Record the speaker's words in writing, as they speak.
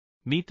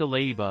Meet the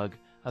ladybug,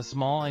 a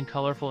small and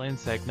colorful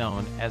insect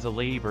known as a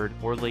ladybird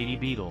or lady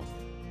beetle.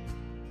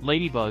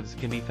 Ladybugs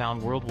can be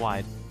found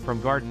worldwide,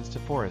 from gardens to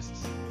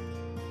forests.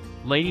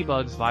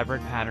 Ladybugs'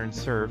 vibrant patterns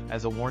serve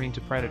as a warning to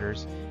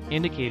predators,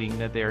 indicating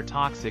that they are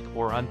toxic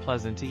or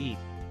unpleasant to eat.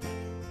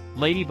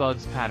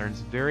 Ladybugs'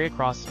 patterns vary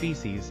across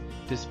species,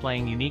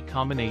 displaying unique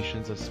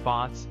combinations of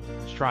spots,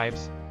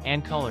 stripes,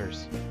 and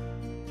colors.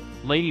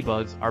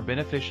 Ladybugs are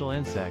beneficial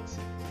insects,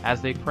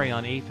 as they prey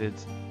on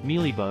aphids,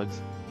 mealybugs,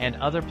 and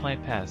other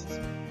plant pests,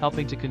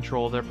 helping to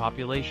control their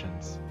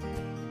populations.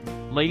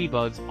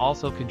 Ladybugs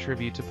also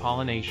contribute to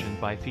pollination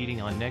by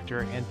feeding on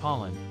nectar and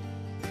pollen.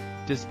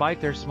 Despite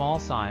their small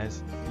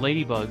size,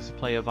 ladybugs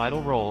play a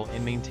vital role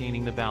in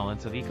maintaining the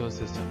balance of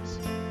ecosystems.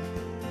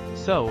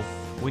 So,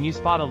 when you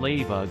spot a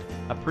ladybug,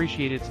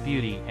 appreciate its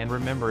beauty and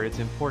remember its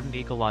important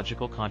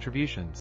ecological contributions.